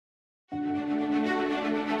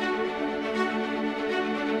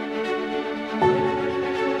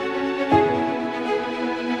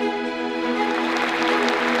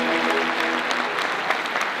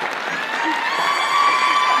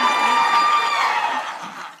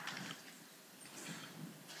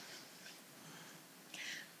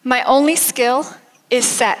My only skill is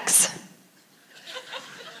sex.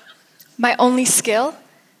 My only skill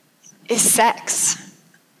is sex.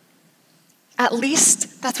 At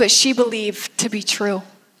least that's what she believed to be true.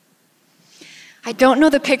 I don't know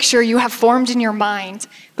the picture you have formed in your mind,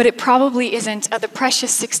 but it probably isn't of the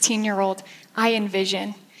precious 16-year-old I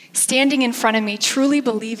envision, standing in front of me, truly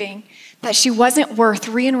believing that she wasn't worth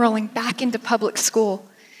re-enrolling back into public school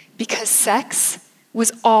because sex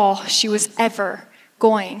was all she was ever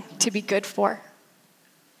going to be good for.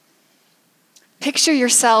 Picture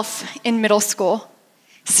yourself in middle school,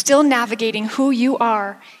 still navigating who you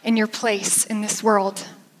are and your place in this world.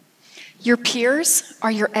 Your peers are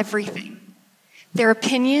your everything. Their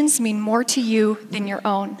opinions mean more to you than your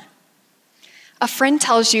own. A friend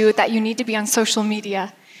tells you that you need to be on social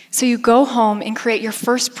media, so you go home and create your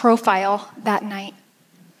first profile that night.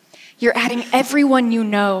 You're adding everyone you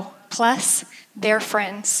know, plus their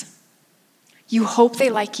friends. You hope they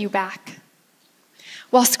like you back.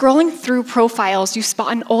 While scrolling through profiles, you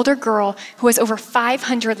spot an older girl who has over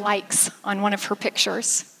 500 likes on one of her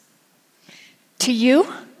pictures. To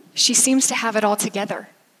you, she seems to have it all together.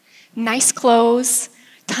 Nice clothes,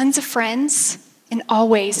 tons of friends, and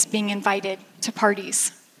always being invited to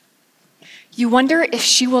parties. You wonder if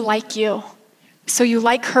she will like you, so you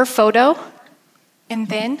like her photo, and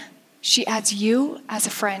then she adds you as a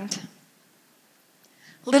friend.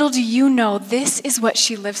 Little do you know this is what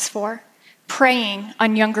she lives for, preying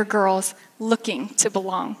on younger girls looking to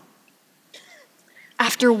belong.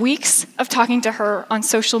 After weeks of talking to her on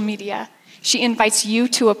social media, she invites you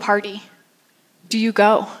to a party. Do you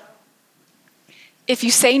go? If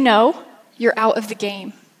you say no, you're out of the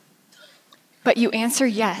game. But you answer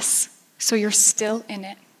yes, so you're still in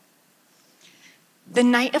it. The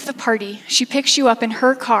night of the party, she picks you up in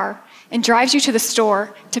her car and drives you to the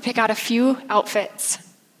store to pick out a few outfits.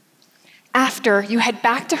 After, you head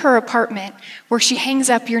back to her apartment where she hangs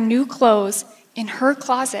up your new clothes in her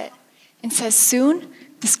closet and says, soon,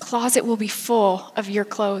 this closet will be full of your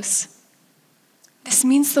clothes. This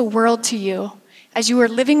means the world to you as you are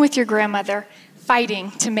living with your grandmother,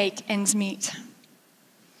 fighting to make ends meet.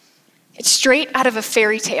 It's straight out of a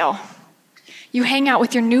fairy tale. You hang out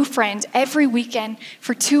with your new friend every weekend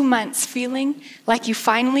for 2 months, feeling like you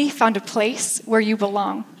finally found a place where you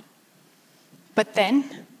belong. But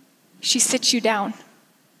then, she sits you down.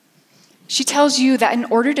 She tells you that in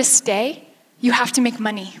order to stay, you have to make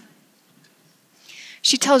money.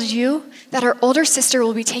 She tells you that her older sister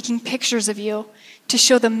will be taking pictures of you to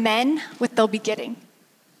show the men what they'll be getting.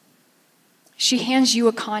 She hands you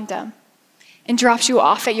a condom and drops you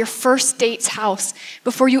off at your first date's house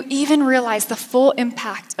before you even realize the full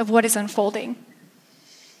impact of what is unfolding.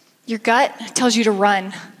 Your gut tells you to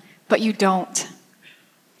run, but you don't.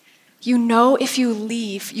 You know if you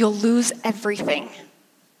leave, you'll lose everything.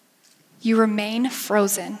 You remain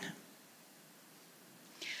frozen.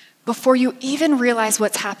 Before you even realize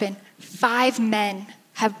what's happened, 5 men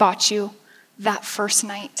have bought you that first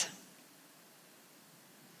night.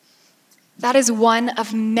 That is one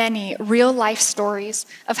of many real-life stories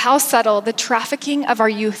of how subtle the trafficking of our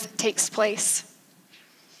youth takes place.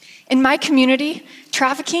 In my community,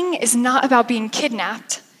 trafficking is not about being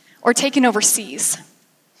kidnapped or taken overseas.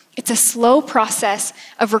 It's a slow process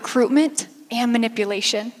of recruitment and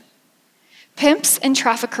manipulation. Pimps and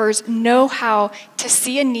traffickers know how to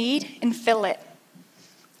see a need and fill it.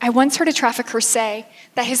 I once heard a trafficker say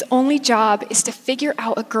that his only job is to figure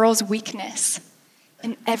out a girl's weakness,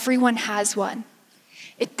 and everyone has one.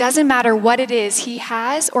 It doesn't matter what it is, he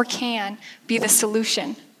has or can be the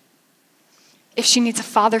solution. If she needs a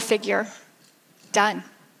father figure, done.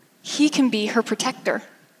 He can be her protector.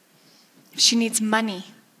 If she needs money,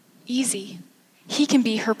 easy. He can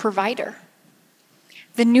be her provider.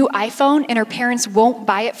 The new iPhone and her parents won't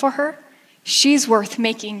buy it for her, she's worth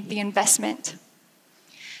making the investment.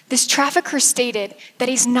 This trafficker stated that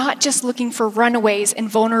he's not just looking for runaways and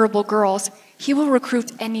vulnerable girls, he will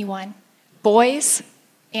recruit anyone, boys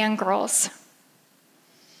and girls.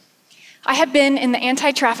 I have been in the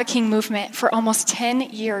anti-trafficking movement for almost 10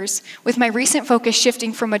 years, with my recent focus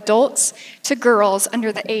shifting from adults to girls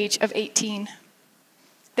under the age of 18.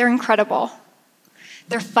 They're incredible.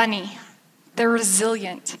 They're funny. They're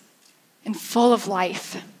resilient and full of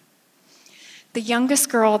life. The youngest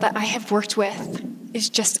girl that I have worked with is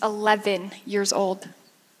just 11 years old.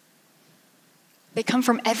 They come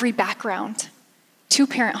from every background: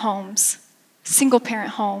 2-parent homes,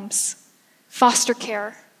 single-parent homes, foster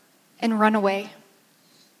care, and runaway.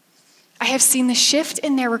 I have seen the shift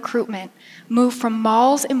in their recruitment move from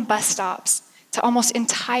malls and bus stops to almost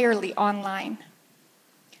entirely online.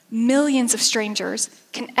 millions of strangers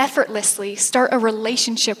can effortlessly start a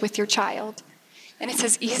relationship with your child, and it's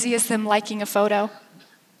as easy as them liking a photo,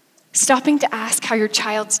 stopping to ask how your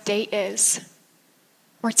child's day is,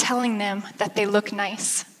 or telling them that they look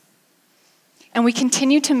nice. And we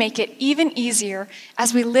continue to make it even easier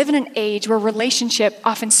as we live in an age where relationship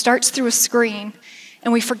often starts through a screen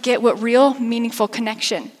and we forget what real, meaningful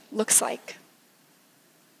connection looks like.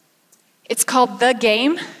 It's called the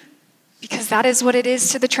game because that is what it is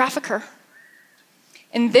to the trafficker.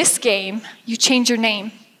 In this game, you change your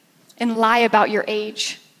name and lie about your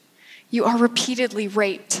age. You are repeatedly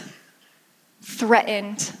raped,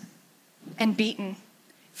 threatened, and beaten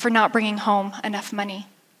for not bringing home enough money.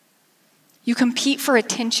 You compete for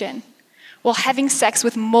attention while having sex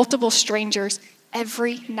with multiple strangers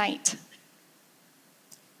every night.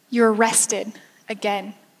 You're arrested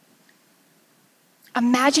again.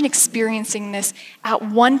 Imagine experiencing this at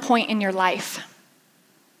one point in your life.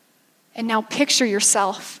 And now picture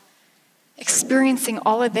yourself experiencing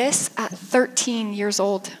all of this at 13 years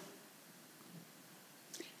old.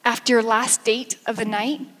 After your last date of the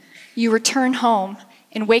night, you return home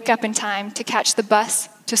and wake up in time to catch the bus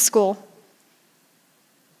to school.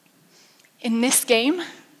 In this game,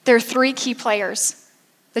 there are 3 key players: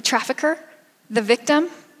 the trafficker, the victim,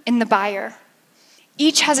 and the buyer.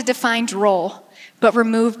 Each has a defined role, but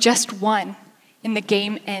remove just one, and the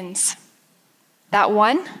game ends. That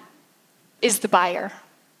one is the buyer.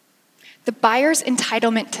 The buyer's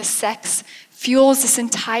entitlement to sex fuels this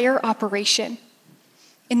entire operation.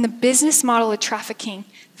 In the business model of trafficking,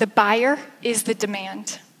 the buyer is the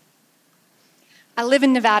demand. I live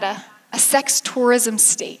in Nevada, a sex tourism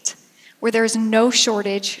state, where there is no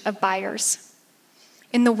shortage of buyers.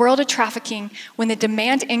 In the world of trafficking, when the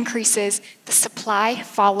demand increases, the supply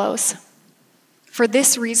follows. For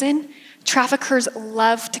this reason, traffickers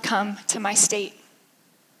love to come to my state.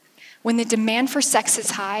 When the demand for sex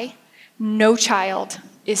is high, no child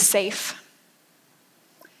is safe.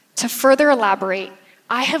 To further elaborate,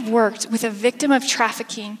 I have worked with a victim of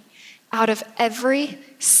trafficking out of every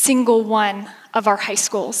single one of our high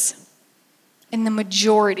schools, and the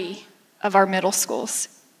majority of our middle schools.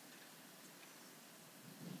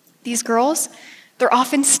 These girls, they're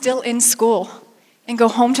often still in school and go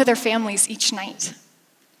home to their families each night.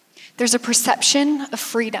 There's a perception of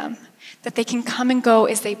freedom, that they can come and go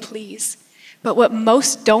as they please. But what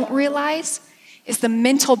most don't realize is the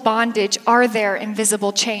mental bondage are their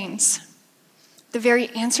invisible chains. The very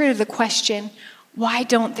answer to the question, why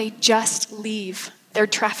don't they just leave their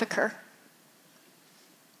trafficker?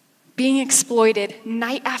 Being exploited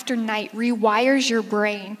night after night rewires your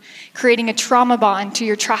brain, creating a trauma bond to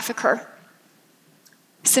your trafficker.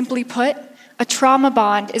 Simply put, a trauma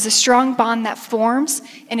bond is a strong bond that forms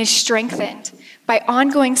and is strengthened by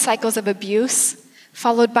ongoing cycles of abuse,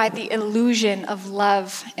 followed by the illusion of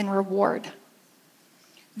love and reward.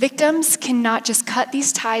 Victims cannot just cut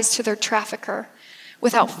these ties to their trafficker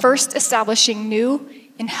without first establishing new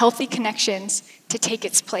and healthy connections to take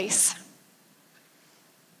its place.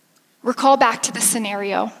 Recall back to the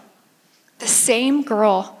scenario. The same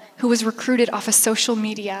girl who was recruited off of social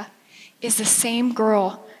media is the same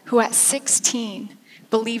girl who at 16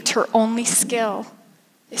 believed her only skill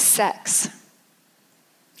is sex.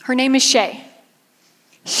 Her name is Shay.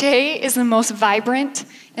 Shay is the most vibrant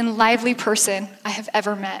and lively person I have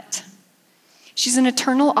ever met. She's an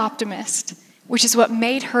eternal optimist, which is what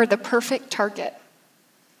made her the perfect target.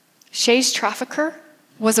 Shay's trafficker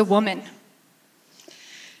was a woman.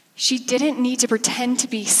 She didn't need to pretend to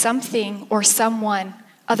be something or someone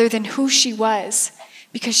other than who she was,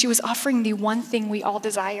 because she was offering the one thing we all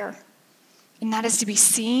desire, and that is to be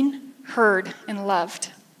seen, heard, and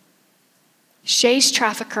loved. Shay's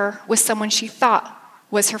trafficker was someone she thought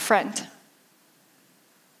was her friend.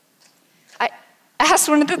 I asked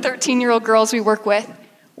one of the 13-year-old girls we work with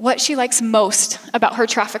what she likes most about her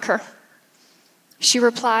trafficker. She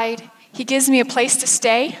replied, "He gives me a place to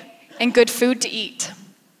stay and good food to eat."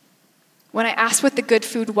 When I asked what the good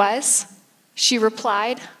food was, she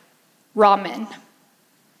replied, "Ramen.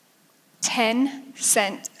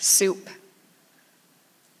 10-cent soup."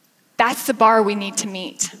 That's the bar we need to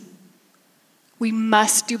meet. We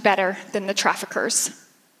must do better than the traffickers.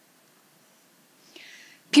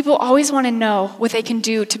 People always want to know what they can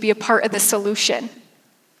do to be a part of the solution.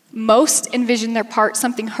 Most envision their part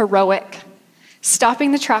something heroic,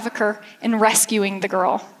 stopping the trafficker and rescuing the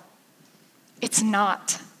girl. It's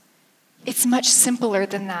not. It's much simpler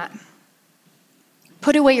than that.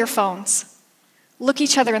 Put away your phones, look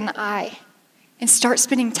each other in the eye, and start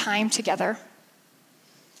spending time together.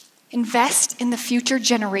 Invest in the future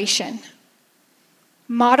generation.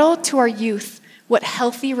 Model to our youth what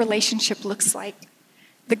healthy relationship looks like,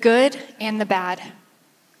 the good and the bad.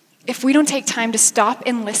 If we don't take time to stop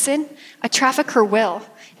and listen, a trafficker will,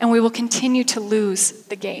 and we will continue to lose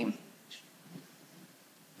the game.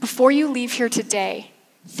 Before you leave here today,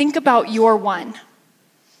 think about your one,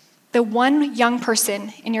 the one young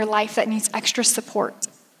person in your life that needs extra support.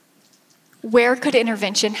 Where could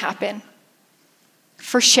intervention happen?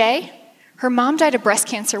 For Shay, her mom died of breast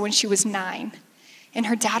cancer when she was 9, and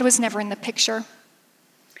her dad was never in the picture.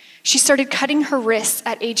 She started cutting her wrists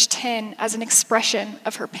at age 10 as an expression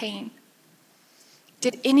of her pain.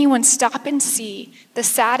 Did anyone stop and see the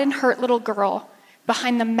sad and hurt little girl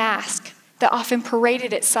behind the mask that often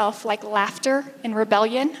paraded itself like laughter and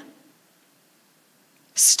rebellion?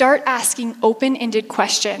 Start asking open-ended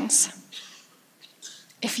questions.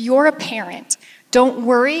 If you're a parent, don't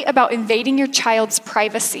worry about invading your child's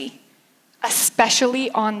privacy,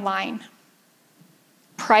 especially online.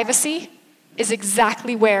 Privacy is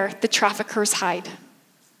exactly where the traffickers hide.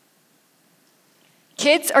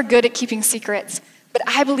 Kids are good at keeping secrets, but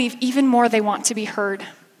I believe even more they want to be heard,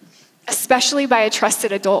 especially by a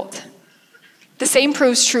trusted adult. The same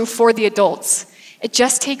proves true for the adults. It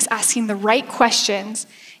just takes asking the right questions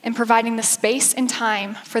and providing the space and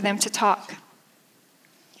time for them to talk.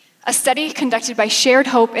 A study conducted by Shared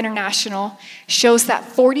Hope International shows that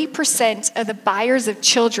 40% of the buyers of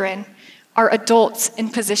children are adults in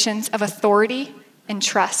positions of authority and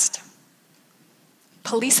trust.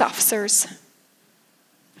 Police officers,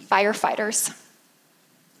 firefighters,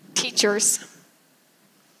 teachers.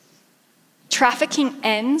 Trafficking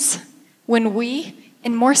ends when we,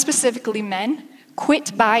 and more specifically men,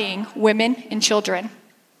 quit buying women and children.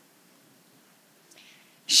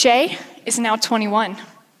 Shay is now 21.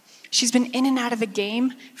 She's been in and out of the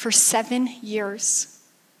game for 7 years.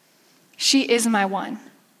 She is my one,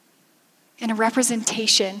 and a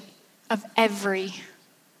representation of every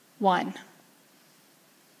one.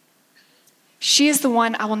 She is the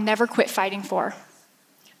one I will never quit fighting for,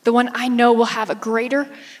 the one I know will have a greater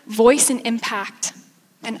voice and impact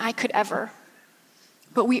than I could ever.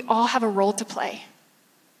 But we all have a role to play.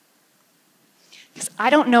 Because I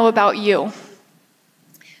don't know about you,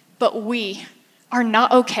 but we are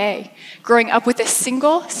not okay growing up with a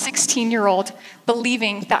single 16-year-old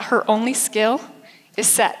believing that her only skill is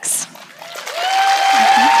sex.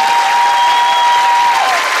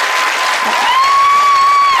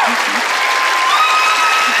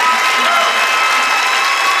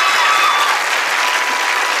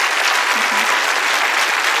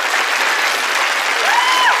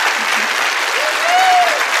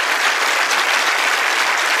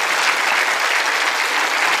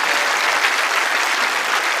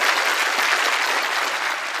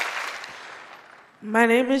 My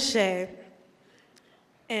name is Shay,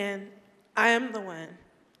 and I am the one.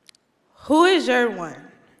 Who is your one?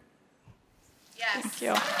 Yes. Thank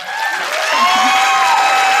you.